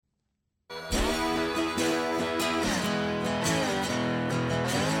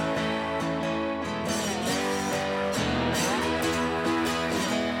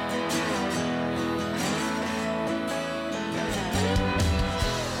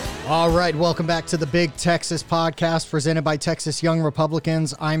All right, welcome back to the Big Texas Podcast presented by Texas Young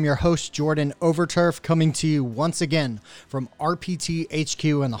Republicans. I'm your host, Jordan Overturf, coming to you once again from RPT HQ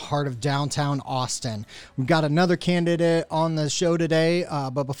in the heart of downtown Austin. We've got another candidate on the show today,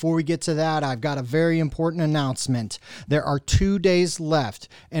 but before we get to that, I've got a very important announcement. There are 2 days left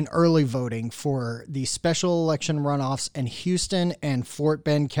in early voting for the special election runoffs in Houston and Fort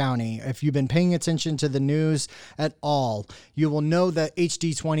Bend County. If you've been paying attention to the news at all, you will know that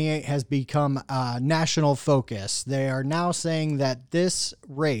HD28 has become a national focus. They are now saying that this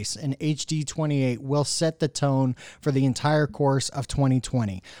race in HD28 will set the tone for the entire course of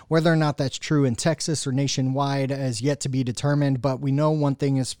 2020. Whether or not that's true in Texas or nationwide is yet to be determined, but we know one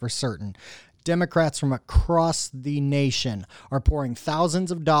thing is for certain. Democrats from across the nation are pouring thousands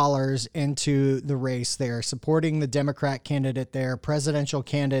of dollars into the race. They are supporting the Democrat candidate there. Presidential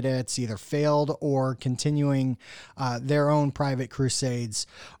candidates, either failed or continuing their own private crusades,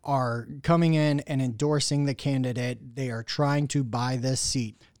 are coming in and endorsing the candidate. They are trying to buy this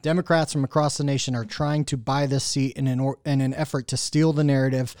seat. Democrats from across the nation are trying to buy this seat in an effort to steal the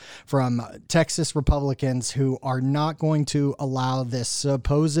narrative from Texas Republicans who are not going to allow this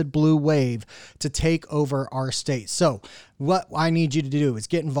supposed blue wave to take over our state. So what I need you to do is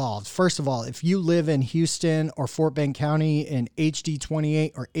get involved. First of all, if you live in Houston or Fort Bend County in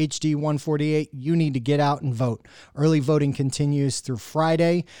HD28 or HD148, you need to get out and vote. Early voting continues through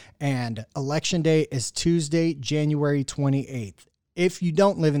Friday, and Election Day is Tuesday, January 28th. If you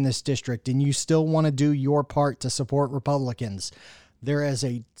don't live in this district and you still want to do your part to support Republicans, there is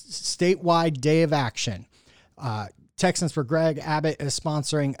a statewide day of action. Texans for Greg Abbott is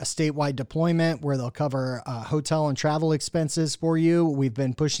sponsoring a statewide deployment where they'll cover hotel and travel expenses for you. We've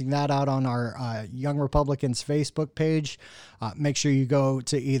been pushing that out on our Young Republicans Facebook page. Make sure you go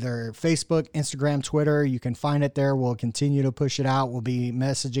to either Facebook, Instagram, Twitter. You can find it there. We'll continue to push it out. We'll be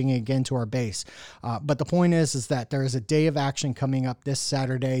messaging again to our base. But the point is that there is a day of action coming up this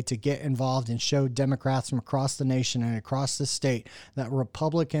Saturday to get involved and show Democrats from across the nation and across the state that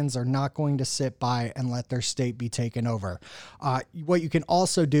Republicans are not going to sit by and let their state be taken over. What you can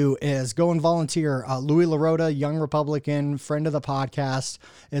also do is go and volunteer. Louis LaRota, young Republican, friend of the podcast,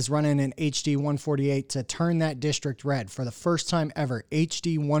 is running an HD 148 to turn that district red. For the first time ever,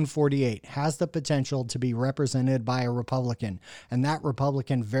 HD 148 has the potential to be represented by a Republican, and that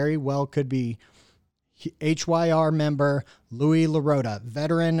Republican very well could be HYR member Louis LaRota,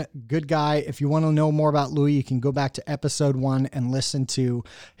 veteran, good guy. If you want to know more about Louis, you can go back to episode 1 and listen to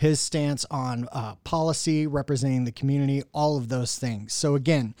his stance on policy, representing the community, all of those things. So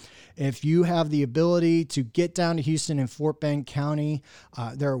again, if you have the ability to get down to Houston and Fort Bend County,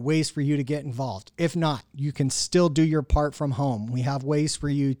 there are ways for you to get involved. If not, you can still do your part from home. We have ways for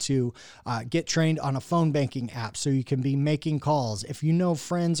you to get trained on a phone banking app so you can be making calls. If you know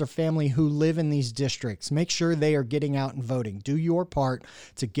friends or family who live in these districts, make sure they are getting out and voting. Do your part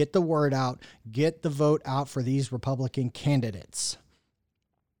to get the word out, get the vote out for these Republican candidates.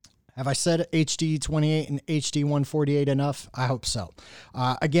 Have I said HD 28 and HD 148 enough? I hope so.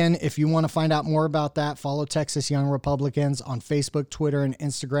 Again, if you want to find out more about that, follow Texas Young Republicans on Facebook, Twitter, and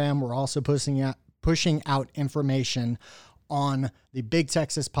Instagram. We're also pushing out information on the Big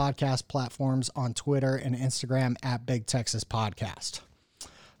Texas Podcast platforms on Twitter and Instagram at Big Texas Podcast.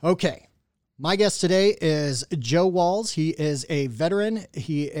 Okay. My guest today is Joe Walz. He is a veteran.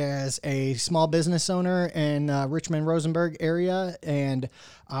 He is a small business owner in Richmond-Rosenberg area. And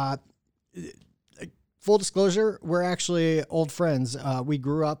full disclosure, we're actually old friends. We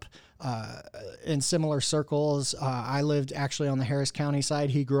grew up in similar circles. I lived actually on the Harris County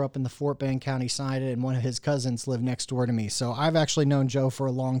side. He grew up in the Fort Bend County side, and one of his cousins lived next door to me. So I've actually known Joe for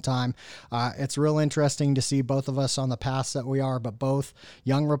a long time. It's real interesting to see both of us on the paths that we are, but both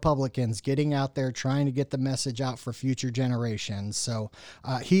young Republicans getting out there, trying to get the message out for future generations. So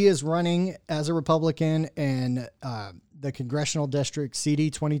he is running as a Republican in the congressional district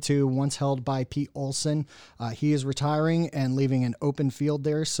CD22, once held by Pete Olson. He is retiring and leaving an open field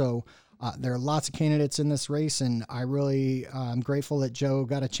there. So there are lots of candidates in this race, and I really am grateful that Joe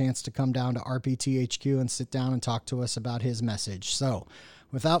got a chance to come down to RPTHQ and sit down and talk to us about his message. So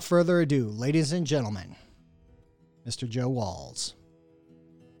without further ado, ladies and gentlemen, Mr. Joe Walz.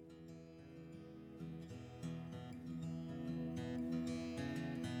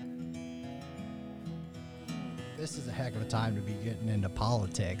 This is a heck of a time to be getting into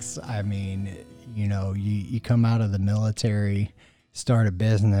politics. I mean, you know, you come out of the military, start a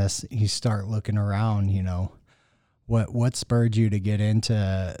business, you start looking around, you know, what spurred you to get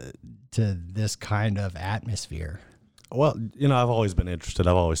into this kind of atmosphere? Well, you know, I've always been interested.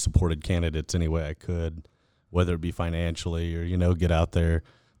 I've always supported candidates any way I could, whether it be financially or, you know, get out there,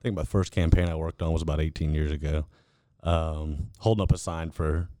 think my first campaign I worked on was about 18 years ago, holding up a sign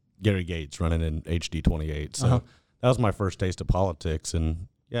for Gary Gates running in HD-28. So that was my first taste of politics. And,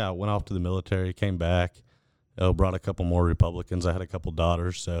 yeah, I went off to the military, came back, brought a couple more Republicans. I had a couple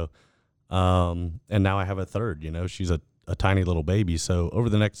daughters. So, and now I have a third. She's a tiny little baby. So over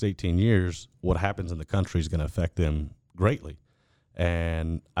the next 18 years, what happens in the country is going to affect them greatly.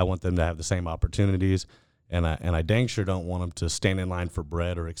 And I want them to have the same opportunities. And I dang sure don't want them to stand in line for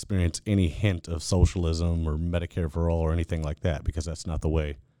bread or experience any hint of socialism or Medicare for all or anything like that, because that's not the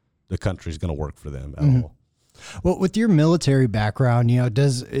way the country's going to work for them at all. Well, with your military background,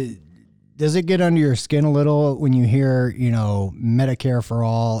 does it get under your skin a little when you hear, Medicare for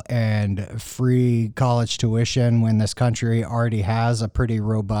all and free college tuition when this country already has a pretty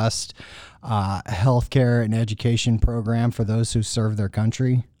robust healthcare and education program for those who serve their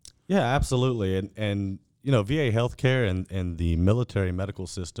country? Yeah, absolutely. And VA healthcare and the military medical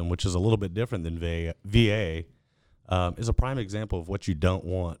system, which is a little bit different than VA, is a prime example of what you don't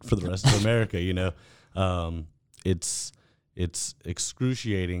want for the rest of America. It's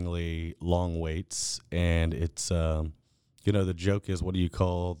excruciatingly long waits, and it's the joke is, what do you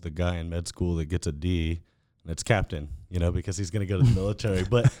call the guy in med school that gets a D? And it's captain, because he's going to go to the military.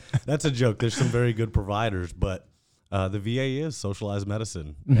 But that's a joke. There's some very good providers, but the VA is socialized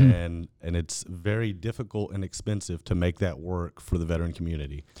medicine, and it's very difficult and expensive to make that work for the veteran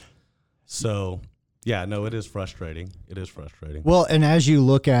community. So, yeah, no, it is frustrating. It is frustrating. Well, and as you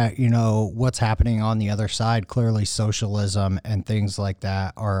look at, what's happening on the other side, clearly socialism and things like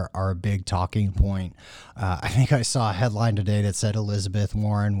that are a big talking point. I think I saw a headline today that said Elizabeth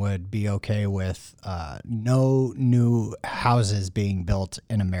Warren would be okay with no new houses being built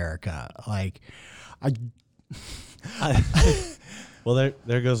in America. Well,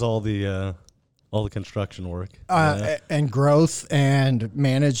 there goes all the construction work, and growth and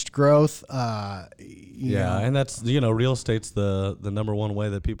managed growth. And that's real estate's the number one way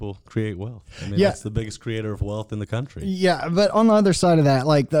that people create wealth. I mean, that's the biggest creator of wealth in the country. Yeah, but on the other side of that,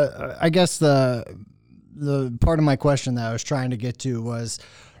 I guess the part of my question that I was trying to get to was,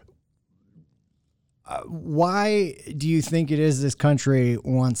 why do you think it is this country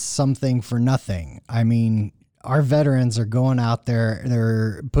wants something for nothing? I mean, our veterans are going out there,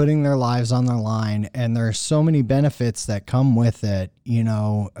 they're putting their lives on the line, and there's so many benefits that come with it.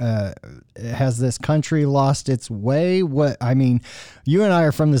 Has this country lost its way? You and I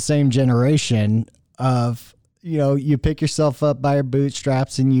are from the same generation of, you pick yourself up by your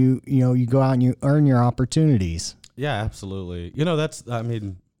bootstraps and you go out and you earn your opportunities. Yeah, absolutely.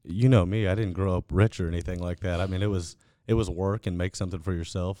 Me, I didn't grow up rich or anything like that. I mean, it was work and make something for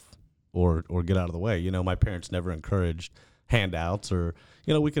yourself, or get out of the way. My parents never encouraged handouts, or,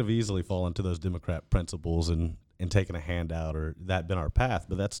 we could have easily fallen into those Democrat principles and taken a handout, or that been our path,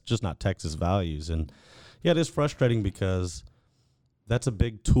 but that's just not Texas values. And yeah, it is frustrating because that's a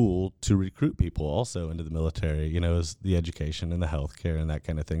big tool to recruit people also into the military, is the education and the healthcare and that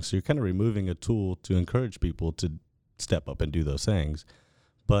kind of thing. So you're kind of removing a tool to encourage people to step up and do those things.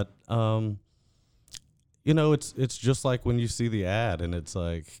 But, it's just like when you see the ad and it's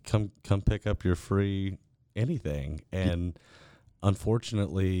like, come pick up your free anything. And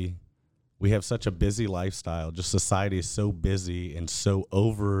unfortunately, we have such a busy lifestyle. Just society is so busy and so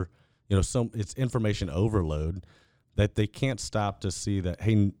it's information overload that they can't stop to see that,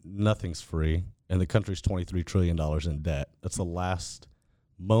 hey, nothing's free. And the country's $23 trillion in debt. That's the last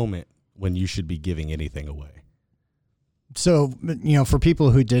moment when you should be giving anything away. So, for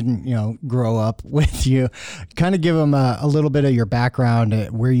people who didn't, grow up with you, kind of give them a little bit of your background,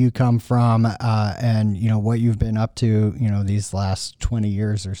 where you come from, and, what you've been up to, these last 20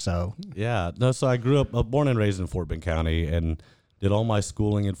 years or so. Yeah. No, so I grew up, born and raised in Fort Bend County, and did all my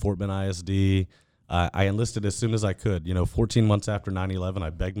schooling in Fort Bend ISD. I enlisted as soon as I could. 14 months after 9/11,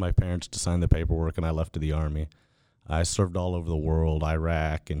 I begged my parents to sign the paperwork, and I left to the Army. I served all over the world,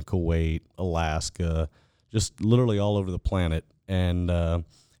 Iraq and Kuwait, Alaska, just literally all over the planet, and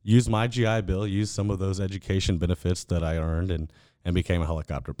used my GI Bill, used some of those education benefits that I earned, and became a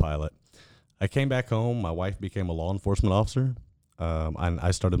helicopter pilot. I came back home. My wife became a law enforcement officer.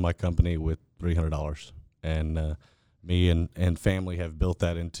 I started my company with $300, and me and family have built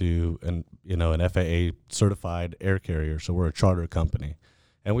that into an FAA certified air carrier. So we're a charter company,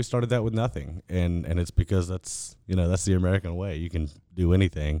 and we started that with nothing, and it's because that's the American way. You can do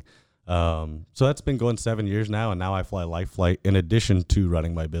anything. So that's been going 7 years now, and now I fly Life Flight in addition to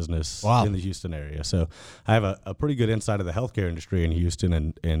running my business in the Houston area. So I have a pretty good insight of the healthcare industry in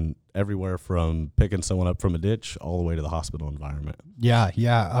Houston, and everywhere from picking someone up from a ditch all the way to the hospital environment. Yeah.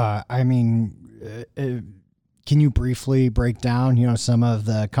 Can you briefly break down, some of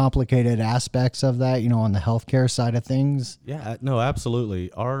the complicated aspects of that, on the healthcare side of things? Yeah, no,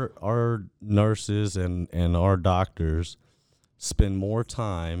 absolutely. Our nurses and our doctors spend more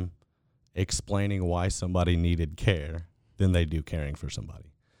time explaining why somebody needed care than they do caring for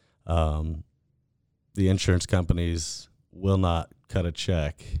somebody. The insurance companies will not cut a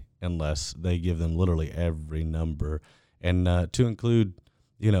check unless they give them literally every number, and to include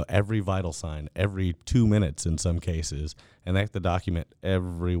every vital sign, every 2 minutes in some cases, and they have to document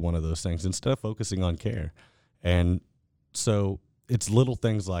every one of those things instead of focusing on care. And so it's little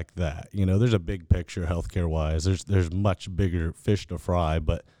things like that. There's a big picture healthcare wise. There's much bigger fish to fry,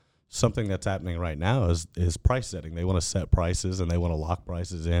 but something that's happening right now is price setting. They want to set prices and they want to lock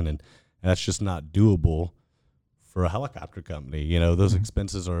prices in, and that's just not doable for a helicopter company. Those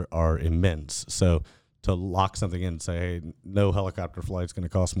expenses are immense. So to lock something in and say, hey, no helicopter flight's going to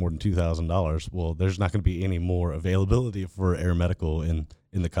cost more than $2,000, well, there's not going to be any more availability for air medical in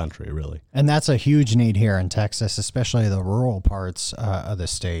the country, really. And that's a huge need here in Texas, especially the rural parts of the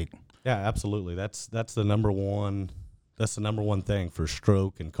state. Yeah, absolutely. That's the number one. That's the number one thing for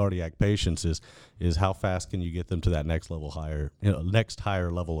stroke and cardiac patients is how fast can you get them to that next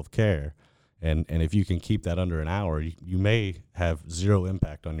higher level of care. And if you can keep that under an hour, you may have zero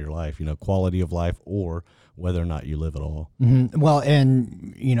impact on your life, quality of life, or whether or not you live at all. Mm-hmm. Well,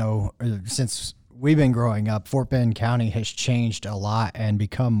 and, since we've been growing up, Fort Bend County has changed a lot and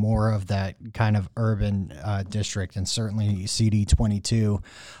become more of that kind of urban district. And certainly CD-22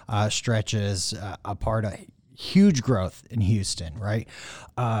 stretches a part of huge growth in Houston, right?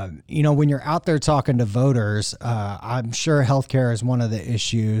 When you're out there talking to voters, I'm sure healthcare is one of the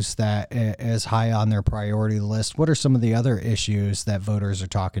issues that is high on their priority list. What are some of the other issues that voters are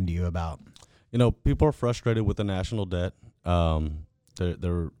talking to you about? People are frustrated with the national debt.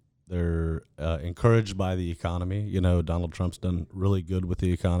 They're encouraged by the economy. Donald Trump's done really good with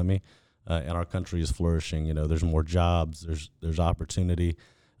the economy, and our country is flourishing. There's more jobs. There's opportunity.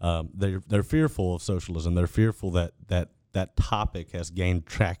 They're fearful of socialism. They're fearful that topic has gained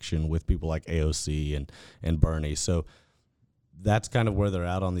traction with people like AOC and Bernie. So that's kind of where they're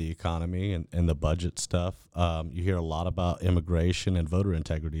at on the economy and the budget stuff. You hear a lot about immigration and voter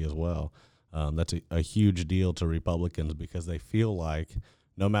integrity as well. That's a huge deal to Republicans because they feel like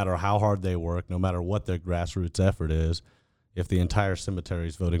no matter how hard they work, no matter what their grassroots effort is, if the entire cemetery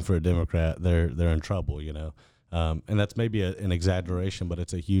is voting for a Democrat, they're in trouble, And that's maybe an exaggeration, but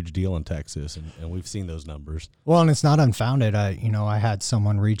it's a huge deal in Texas, and we've seen those numbers. Well, and it's not unfounded. I had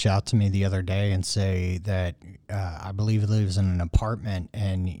someone reach out to me the other day and say that I believe he lives in an apartment,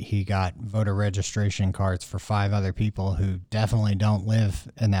 and he got voter registration cards for 5 other people who definitely don't live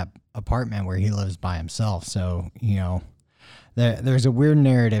in that apartment where he lives by himself. So, there's a weird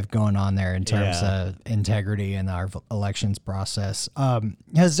narrative going on there in terms of integrity in our elections process.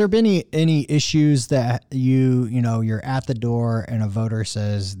 Has there been any issues that you're at the door and a voter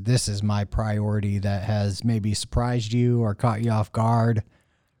says, this is my priority, that has maybe surprised you or caught you off guard?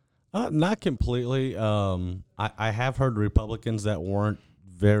 Not completely. I have heard Republicans that weren't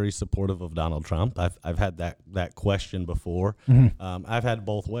very supportive of Donald Trump. I've had that question before. Mm-hmm. I've had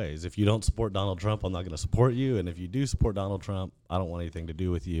both ways. If you don't support Donald Trump, I'm not going to support you. And if you do support Donald Trump, I don't want anything to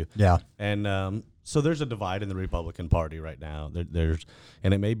do with you. Yeah. And so there's a divide in the Republican Party right now.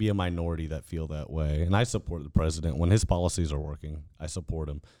 And it may be a minority that feel that way. And I support the president. When his policies are working, I support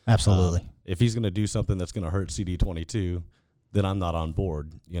him. Absolutely. If he's going to do something that's going to hurt CD-22, then I'm not on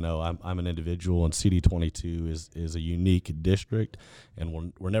board. I'm an individual, and CD-22 is a unique district,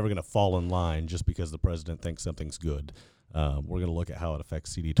 and we're never going to fall in line just because the president thinks something's good. We're going to look at how it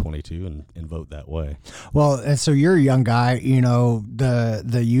affects CD-22 and vote that way. Well, and so you're a young guy.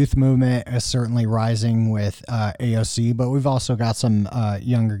 The youth movement is certainly rising with AOC, but we've also got some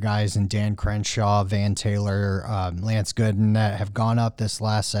younger guys in Dan Crenshaw, Van Taylor, Lance Gooden that have gone up this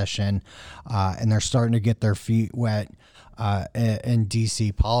last session, and they're starting to get their feet wet in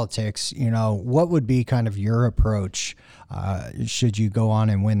DC politics. What would be kind of your approach should you go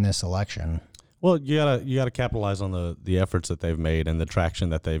on and win this election? Well, you gotta capitalize on the efforts that they've made and the traction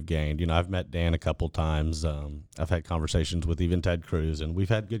that they've gained. I've met Dan a couple times. I've had conversations with even Ted Cruz, and we've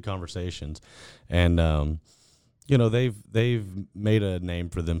had good conversations. And they've made a name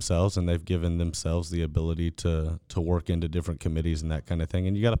for themselves, and they've given themselves the ability to work into different committees and that kind of thing.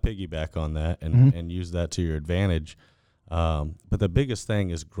 And you got to piggyback on that and use that to your advantage. But the biggest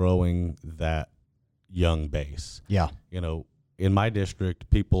thing is growing that young base. Yeah. In my district,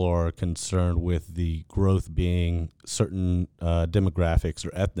 people are concerned with the growth being certain demographics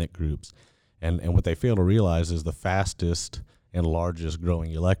or ethnic groups. And what they fail to realize is the fastest and largest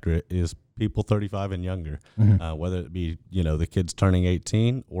growing electorate is people 35 and younger, whether it be, the kids turning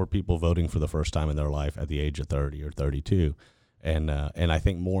 18 or people voting for the first time in their life at the age of 30 or 32. And I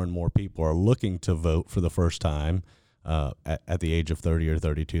think more and more people are looking to vote for the first time at the age of 30 or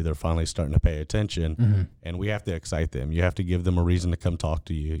 32. They're finally starting to pay attention, and we have to excite them. You have to give them a reason to come talk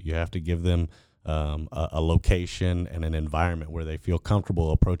to you. You have to give them a location and an environment where they feel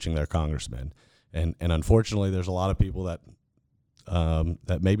comfortable approaching their congressman. And unfortunately, there's a lot of people that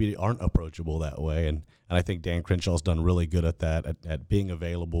maybe aren't approachable that way. And I think Dan Crenshaw's done really good at that, at being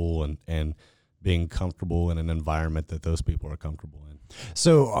available and being comfortable in an environment that those people are comfortable in.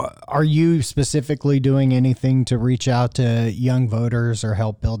 So are you specifically doing anything to reach out to young voters or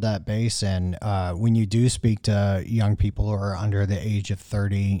help build that base? And when you do speak to young people who are under the age of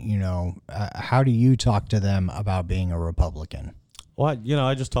 30, how do you talk to them about being a Republican? Well,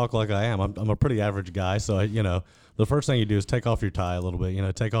 I just talk like I am. I'm a pretty average guy. So, the first thing you do is take off your tie a little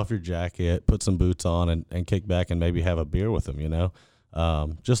bit, take off your jacket, put some boots on and kick back and maybe have a beer with them,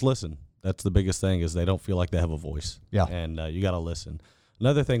 just listen. That's the biggest thing, is they don't feel like they have a voice. Yeah. And you got to listen.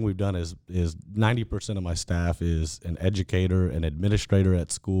 Another thing we've done is 90% of my staff is an educator, an administrator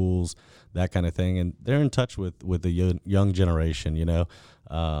at schools, that kind of thing. And they're in touch with the young generation,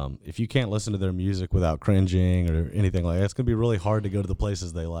 If you can't listen to their music without cringing or anything like that, it's going to be really hard to go to the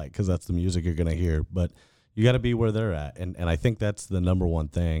places they like, because that's the music you're going to hear. But you got to be where they're at. And I think that's the number one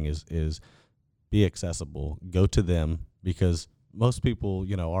thing is be accessible. Go to them, because most people,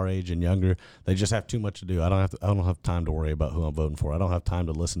 our age and younger, they just have too much to do. I don't have time to worry about who I'm voting for. I don't have time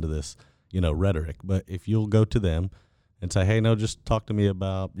to listen to this, rhetoric. But if you'll go to them and say, hey, no, just talk to me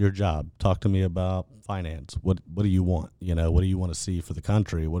about your job. Talk to me about finance. What do you want? What do you want to see for the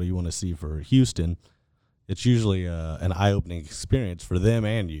country? What do you want to see for Houston? It's usually an eye-opening experience for them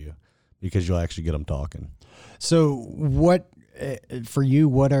and you, because you'll actually get them talking. So what, for you,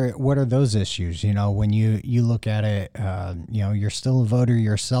 what are those issues? When you look at it, you're still a voter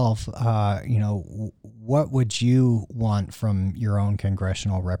yourself. What would you want from your own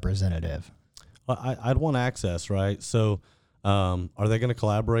congressional representative? I'd want access, right? So are they going to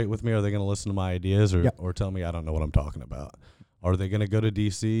collaborate with me? Are they going to listen to my ideas or tell me I don't know what I'm talking about? Are they going to go to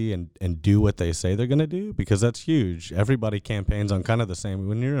D.C. and do what they say they're going to do? Because that's huge. Everybody campaigns on kind of the same.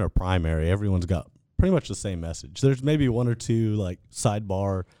 When you're in a primary, everyone's got pretty much the same message. There's maybe one or two like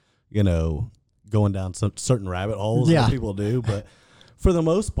sidebar, going down some certain rabbit holes that people do. But for the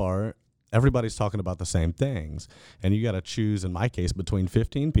most part, everybody's talking about the same things. And you got to choose, in my case, between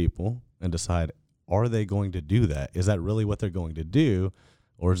 15 people and decide, are they going to do that? Is that really what they're going to do?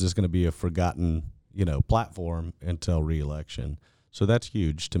 Or is this going to be a forgotten, platform until re-election? So that's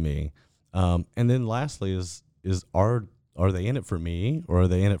huge to me. And then lastly is are they in it for me, or are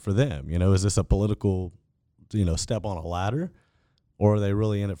they in it for them? Is this a political, step on a ladder, or are they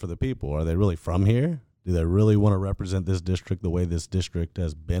really in it for the people? Are they really from here? Do they really want to represent this district the way this district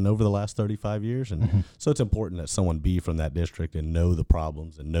has been over the last 35 years? And so it's important that someone be from that district and know the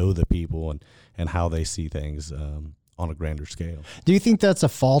problems and know the people and how they see things on a grander scale. Do you think that's a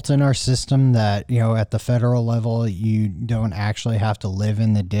fault in our system, that, at the federal level, you don't actually have to live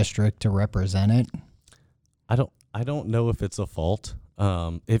in the district to represent it? I don't know if it's a fault.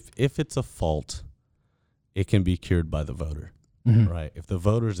 If it's a fault, it can be cured by the voter, right? If the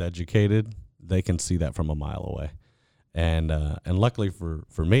voter's educated, they can see that from a mile away. And luckily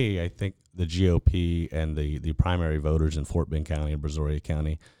for me, I think the GOP and the primary voters in Fort Bend County and Brazoria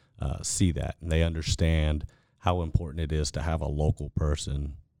County see that, and they understand how important it is to have a local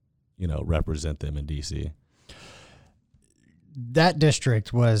person, represent them in D.C. That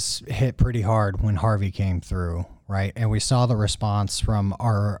district was hit pretty hard when Harvey came through, right? And we saw the response from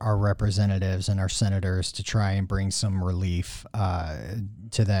our representatives and our senators to try and bring some relief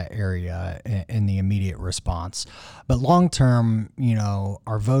to that area in the immediate response. But long term,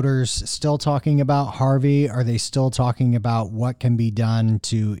 are voters still talking about Harvey? Are they still talking about what can be done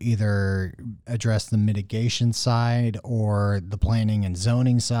to either address the mitigation side or the planning and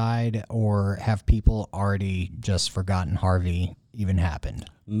zoning side, or have people already just forgotten Harvey even happened?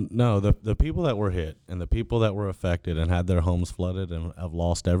 No, the people that were hit and the people that were affected and had their homes flooded and have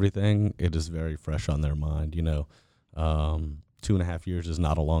lost everything, it is very fresh on their mind. 2.5 years is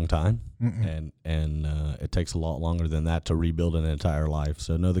not a long time, and it takes a lot longer than that to rebuild an entire life.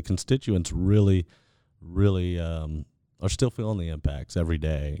 So no, the constituents really are still feeling the impacts every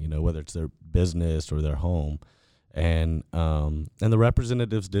day. Whether it's their business or their home, and the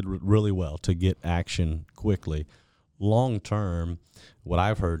representatives did really well to get action quickly. Long term, what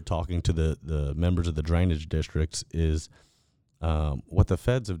I've heard talking to the members of the drainage districts is what the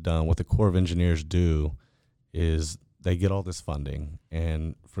feds have done, what the Corps of Engineers do, is they get all this funding.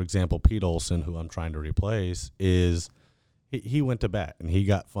 And, for example, Pete Olson, who I'm trying to replace, he went to bat and he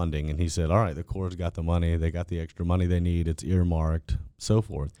got funding. And he said, all right, the Corps got the money. They got the extra money they need. It's earmarked, so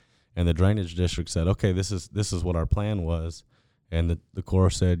forth. And the drainage district said, okay, this is what our plan was. And the Corps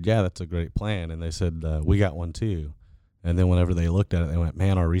said, yeah, that's a great plan. And they said, we got one too. And then whenever they looked at it, they went,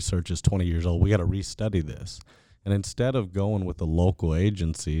 man, our research is 20 years old. We got to restudy this. And instead of going with the local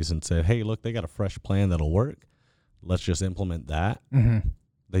agencies and said, hey, look, they got a fresh plan that'll work, let's just implement that. Mm-hmm.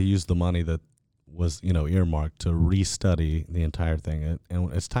 They used the money that was, earmarked to restudy the entire thing.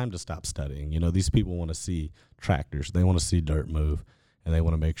 And it's time to stop studying. These people want to see tractors. They want to see dirt move. And they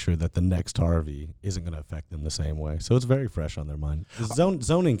want to make sure that the next Harvey isn't going to affect them the same way. So it's very fresh on their mind.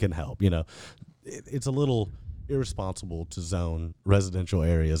 Zoning can help. It's a little irresponsible to zone residential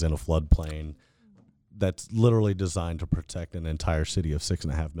areas in a floodplain that's literally designed to protect an entire city of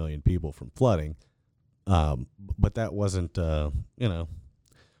 6.5 million people from flooding. But that wasn't,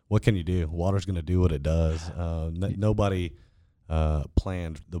 what can you do? Water's going to do what it does. Nobody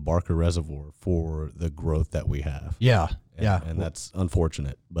planned the Barker Reservoir for the growth that we have. Yeah. And that's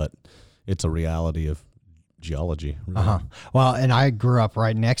unfortunate, but it's a reality of geology. Really. Well, and I grew up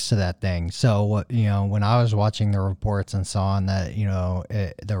right next to that thing. So, when I was watching the reports and saw that,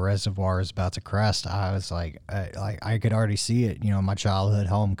 the reservoir is about to crest, I was like I could already see it, my childhood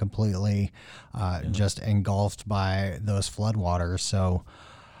home completely just engulfed by those floodwaters. So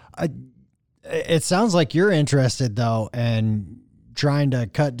it sounds like you're interested, though, in trying to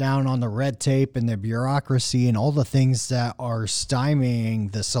cut down on the red tape and the bureaucracy and all the things that are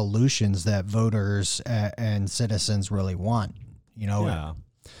stymieing the solutions that voters and citizens really want. Yeah,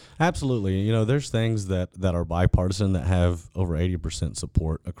 absolutely. There's things that are bipartisan that have over 80%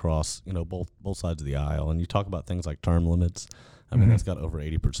 support across, both sides of the aisle. And you talk about things like term limits. I mean, that's got over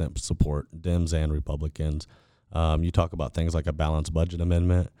 80% support, Dems and Republicans. You talk about things like a balanced budget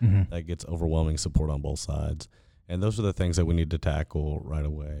amendment that gets overwhelming support on both sides. And those are the things that we need to tackle right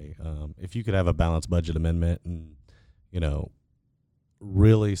away. If you could have a balanced budget amendment and,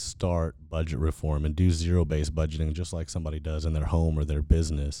 really start budget reform and do zero-based budgeting just like somebody does in their home or their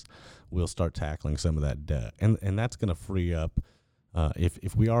business, we'll start tackling some of that debt. And that's going to free up,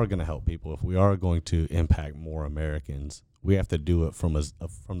 if we are going to help people, if we are going to impact more Americans, we have to do it from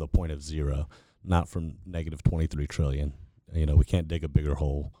the point of zero, not from negative 23 trillion. We can't dig a bigger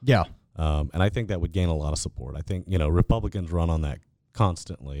hole. Yeah. And I think that would gain a lot of support. I think, Republicans run on that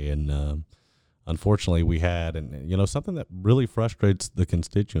constantly. And unfortunately, we had, and something that really frustrates the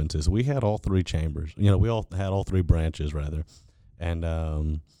constituents is we had all three chambers. We all had all three branches, rather.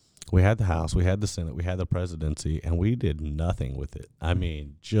 And we had the House, we had the Senate, we had the presidency, and we did nothing with it. I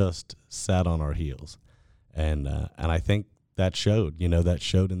mean, just sat on our heels. And I think that showed, that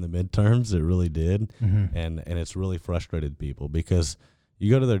showed in the midterms. It really did. And it's really frustrated people because you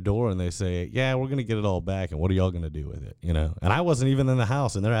go to their door and they say, yeah, we're going to get it all back. And what are y'all going to do with it? And I wasn't even in the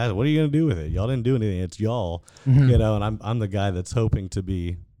House and they're asking, what are you going to do with it? Y'all didn't do anything. It's y'all, and I'm the guy that's hoping to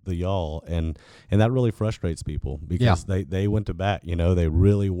be the y'all. And that really frustrates people because they went to bat, they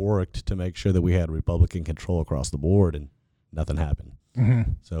really worked to make sure that we had Republican control across the board and nothing happened.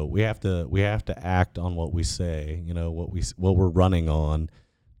 So we have to act on what we say, what we're running on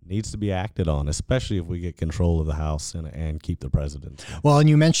needs to be acted on, especially if we get control of the House and keep the presidency. Well, and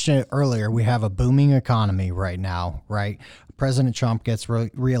you mentioned it earlier, we have a booming economy right now, right? President Trump gets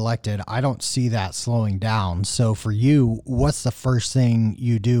reelected. I don't see that slowing down. So for you, what's the first thing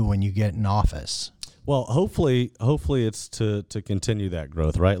you do when you get in office? Well, hopefully it's to continue that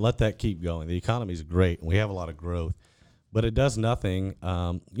growth, right? Let that keep going. The economy is great, and we have a lot of growth, but it does nothing.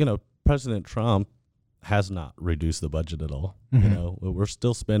 President Trump has not reduced the budget at all. We're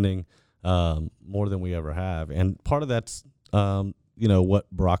still spending more than we ever have. And part of that's,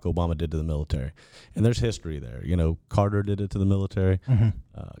 what Barack Obama did to the military. And there's history there. Carter did it to the military.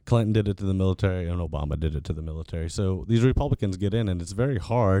 Clinton did it to the military, and Obama did it to the military. So these Republicans get in, and it's very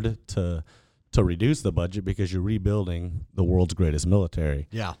hard to reduce the budget because you're rebuilding the world's greatest military.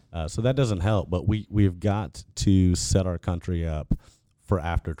 Yeah. So that doesn't help. But we've got to set our country up for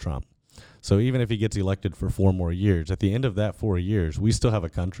after Trump. So even if he gets elected for 4 more years, at the end of that 4 years, we still have a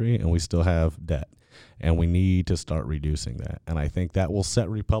country and we still have debt. And we need to start reducing that. And I think that will set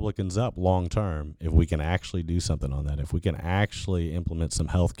Republicans up long term if we can actually do something on that. If we can actually implement some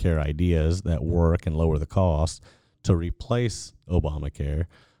health care ideas that work and lower the cost to replace Obamacare,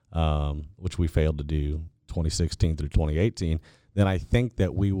 which we failed to do 2016 through 2018, then I think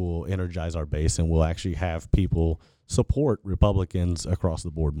that we will energize our base and we'll actually have people support Republicans across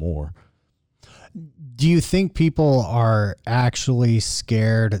the board more. Do you think people are actually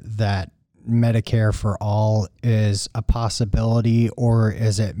scared that Medicare for all is a possibility, or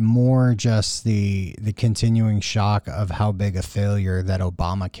is it more just the continuing shock of how big a failure that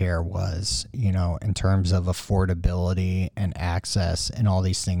Obamacare was, in terms of affordability and access and all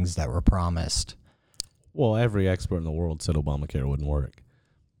these things that were promised? Well, every expert in the world said Obamacare wouldn't work.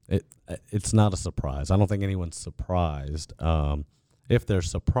 It's not a surprise. I don't think anyone's surprised. If they're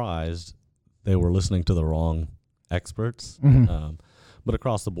surprised, they were listening to the wrong experts. Mm-hmm. But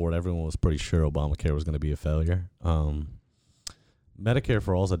across the board, everyone was pretty sure Obamacare was going to be a failure. Medicare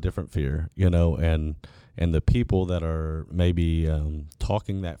for all is a different fear, and the people that are maybe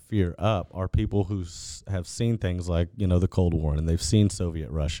talking that fear up are people who have seen things like, the Cold War, and they've seen Soviet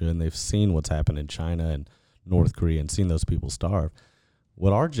Russia, and they've seen what's happened in China and North Korea and seen those people starve.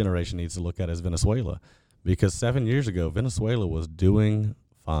 What our generation needs to look at is Venezuela, because 7 years ago, Venezuela was doing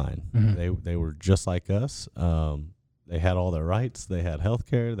fine. Mm-hmm. They were just like us. They had all their rights. They had health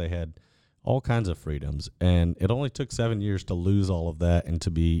care. They had all kinds of freedoms. And it only took 7 years to lose all of that and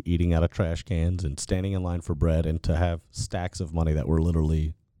to be eating out of trash cans and standing in line for bread and to have stacks of money that were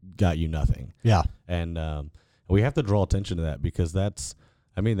literally got you nothing. Yeah. And we have to draw attention to that, because that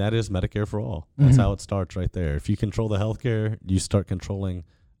is Medicare for all. That's how it starts right there. If you control the health care, you start controlling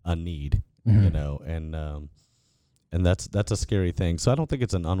a need, and that's a scary thing. So I don't think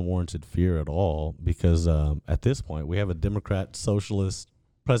it's an unwarranted fear at all, because at this point we have a Democrat socialist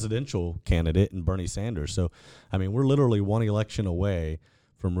presidential candidate in Bernie Sanders. So, we're literally one election away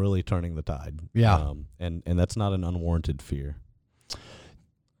from really turning the tide. Yeah. And that's not an unwarranted fear.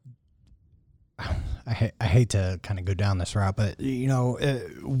 I hate to kind of go down this route, but,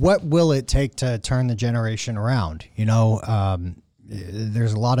 what will it take to turn the generation around?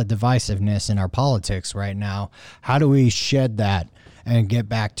 There's a lot of divisiveness in our politics right now. How do we shed that and get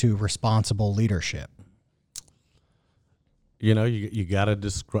back to responsible leadership? You got to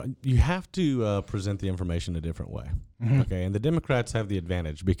describe. You have to present the information a different way. Mm-hmm. Okay, and the Democrats have the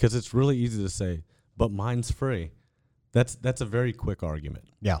advantage because it's really easy to say, "But mine's free." That's a very quick argument.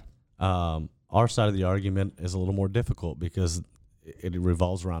 Yeah. Our side of the argument is a little more difficult because it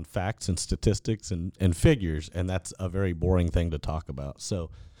revolves around facts and statistics and figures, and that's a very boring thing to talk about.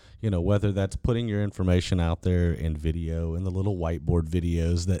 So, whether that's putting your information out there in video, in the little whiteboard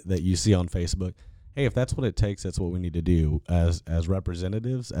videos that you see on Facebook, hey, if that's what it takes, that's what we need to do as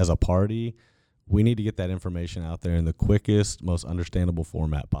representatives, as a party. We need to get that information out there in the quickest, most understandable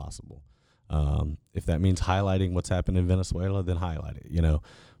format possible. If that means highlighting what's happened in Venezuela, then highlight it,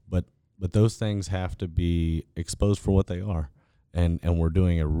 But those things have to be exposed for what they are. And we're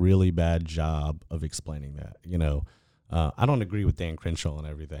doing a really bad job of explaining that. I don't agree with Dan Crenshaw and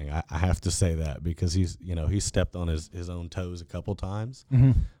everything. I have to say that because he's stepped on his own toes a couple times.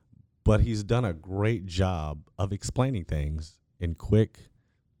 Mm-hmm. But he's done a great job of explaining things in quick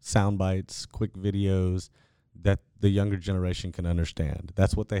sound bites, quick videos that the younger generation can understand.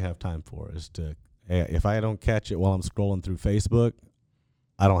 That's what they have time for, is to, hey, if I don't catch it while I'm scrolling through Facebook,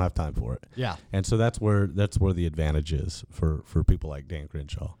 I don't have time for it. Yeah. And so that's where the advantage is for people like Dan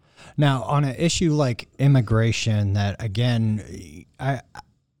Crenshaw. Now, on an issue like immigration, that again,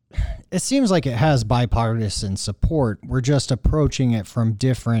 it seems like it has bipartisan support. We're just approaching it from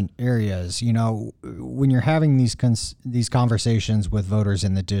different areas. When you're having these conversations with voters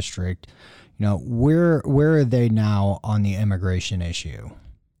in the district, where are they now on the immigration issue?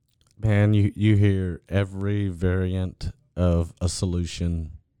 Man, you hear every variant of a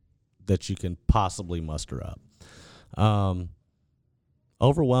solution that you can possibly muster up.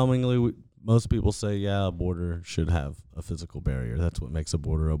 Overwhelmingly, most people say, yeah, a border should have a physical barrier. That's what makes a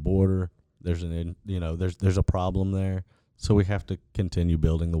border a border. There's a problem there. So we have to continue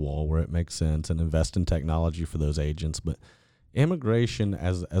building the wall where it makes sense and invest in technology for those agents. But immigration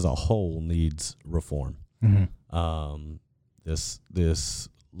as a whole needs reform. Mm-hmm. This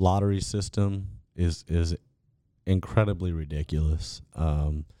lottery system is incredibly ridiculous.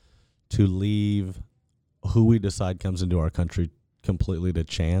 To leave who we decide comes into our country completely to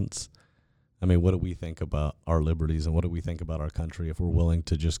chance. What do we think about our liberties and what do we think about our country if we're willing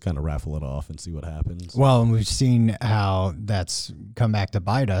to just kind of raffle it off and see what happens? Well, and we've seen how that's come back to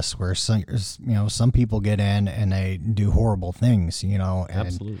bite us, where some people get in and they do horrible things, and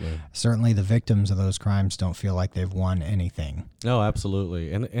absolutely. Certainly the victims of those crimes don't feel like they've won anything. No,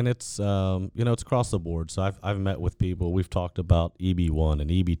 absolutely. And it's it's across the board. So I've met with people. We've talked about EB1 and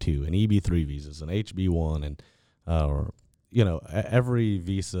EB2 and EB3 visas and HB1 and every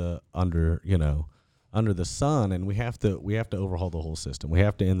visa under the sun, and we have to overhaul the whole system. We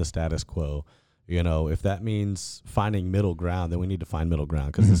have to end the status quo. If that means finding middle ground, then we need to find middle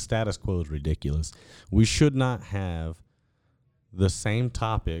ground because the status quo is ridiculous. We should not have the same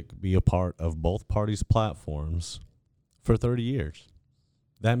topic be a part of both parties' platforms for 30 years.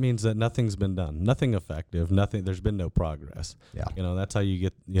 That means that nothing's been done, nothing effective, nothing. There's been no progress. Yeah. That's how you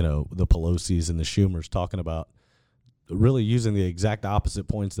get, the Pelosi's and the Schumers talking about really using the exact opposite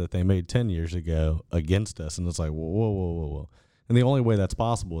points that they made 10 years ago against us. And it's like, whoa. And the only way that's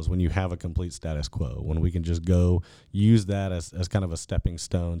possible is when you have a complete status quo, when we can just go use that as kind of a stepping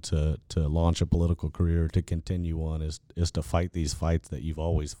stone to launch a political career, to continue on, is to fight these fights that you've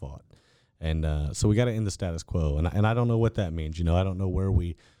always fought. And so we got to end the status quo. And I don't know what that means. I don't know where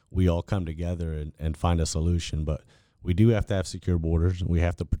we all come together and find a solution, but we do have to have secure borders. We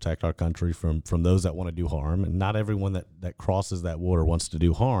have to protect our country from those that want to do harm. And not everyone that crosses that border wants to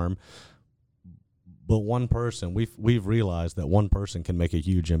do harm. But one person, we've realized that one person can make a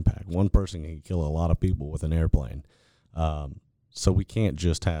huge impact. One person can kill a lot of people with an airplane. So we can't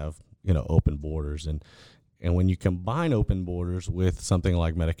just have, open borders. And when you combine open borders with something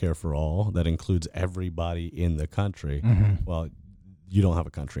like Medicare for All that includes everybody in the country, well, you don't have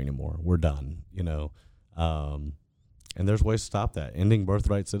a country anymore. We're done, and there's ways to stop that. Ending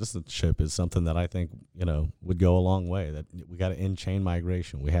birthright citizenship is something that I think, would go a long way. That we got to end chain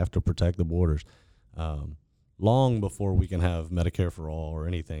migration. We have to protect the borders. Long before we can have Medicare for All or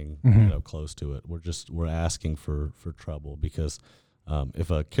anything, close to it. We're asking for trouble, because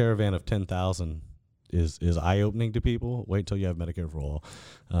if a caravan of 10,000 is eye-opening to people, wait till you have Medicare for All.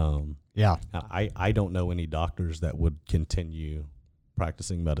 Yeah. I don't know any doctors that would continue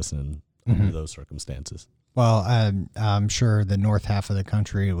practicing medicine under those circumstances. Well, I'm sure the north half of the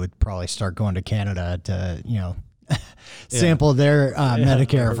country would probably start going to Canada to, sample their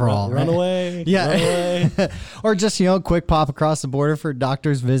Medicare for All. Run away. Yeah. Run away. Or just, quick pop across the border for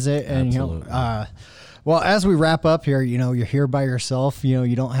doctor's visit. And, Absolutely. Well, as we wrap up here, you're here by yourself.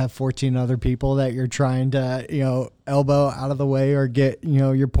 You don't have 14 other people that you're trying to, elbow out of the way or get,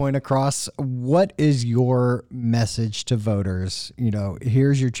 your point across. What is your message to voters?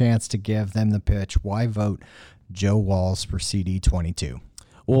 Here's your chance to give them the pitch. Why vote Joe Walz for CD22?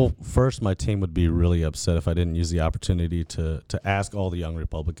 Well, first, my team would be really upset if I didn't use the opportunity to ask all the young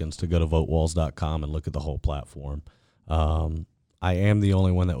Republicans to go to votewalz.com and look at the whole platform. I am the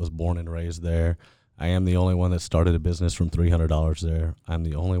only one that was born and raised there. I am the only one that started a business from $300 there. I'm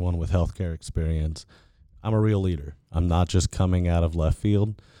the only one with healthcare experience. I'm a real leader. I'm not just coming out of left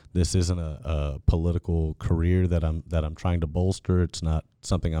field. This isn't a political career that I'm trying to bolster. It's not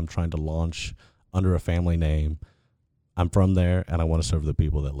something I'm trying to launch under a family name. I'm from there, and I want to serve the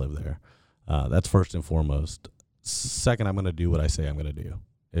people that live there. That's first and foremost. Second, I'm going to do what I say I'm going to do.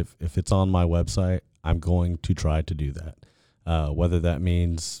 If it's on my website, I'm going to try to do that. Whether that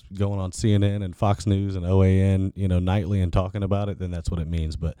means going on CNN and Fox News and OAN, nightly and talking about it, then that's what it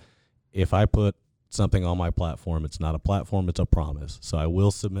means. But if I put something on my platform, it's not a platform, it's a promise. So I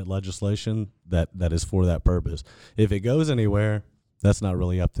will submit legislation that is for that purpose. If it goes anywhere, that's not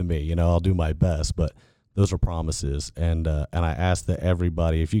really up to me. I'll do my best, but those are promises. And I ask that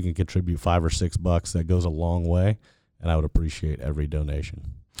everybody, if you can contribute $5 or $6, that goes a long way, and I would appreciate every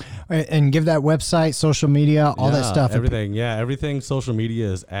donation. And give that website, social media, all that stuff. Everything. Yeah, everything. Social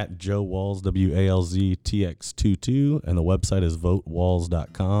media is at Joe Walz, WALZ TX-22, and the website is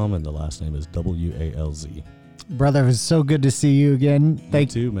votewalz.com, and the last name is WALZ. Brother, it was so good to see you again. You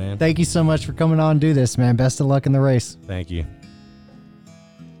too, man. Thank you so much for coming on and do this, man. Best of luck in the race. Thank you.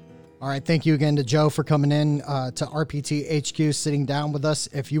 All right, thank you again to Joe for coming in to RPT HQ, sitting down with us.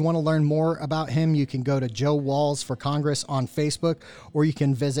 If you want to learn more about him, you can go to Joe Walz for Congress on Facebook, or you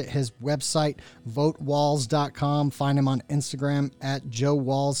can visit his website, votewalz.com. Find him on Instagram at Joe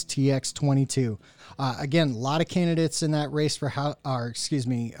Walz TX-22. Again, a lot of candidates in that race for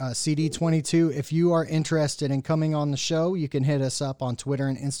CD22. If you are interested in coming on the show, you can hit us up on Twitter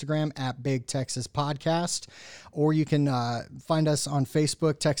and Instagram at Big Texas Podcast, or you can find us on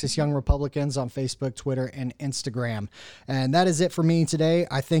Facebook, Texas Young Republicans on Facebook, Twitter, and Instagram. And that is it for me today.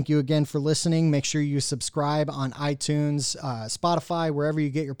 I thank you again for listening. Make sure you subscribe on iTunes, Spotify, wherever you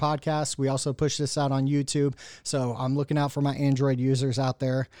get your podcasts. We also push this out on YouTube, so I'm looking out for my Android users out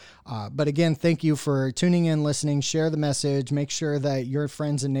there. But again, thank you for tuning in, listening. Share the message. Make sure that your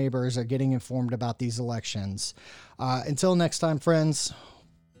friends and neighbors are getting informed about these elections. Until next time, friends,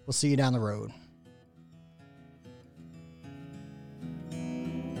 we'll see you down the road.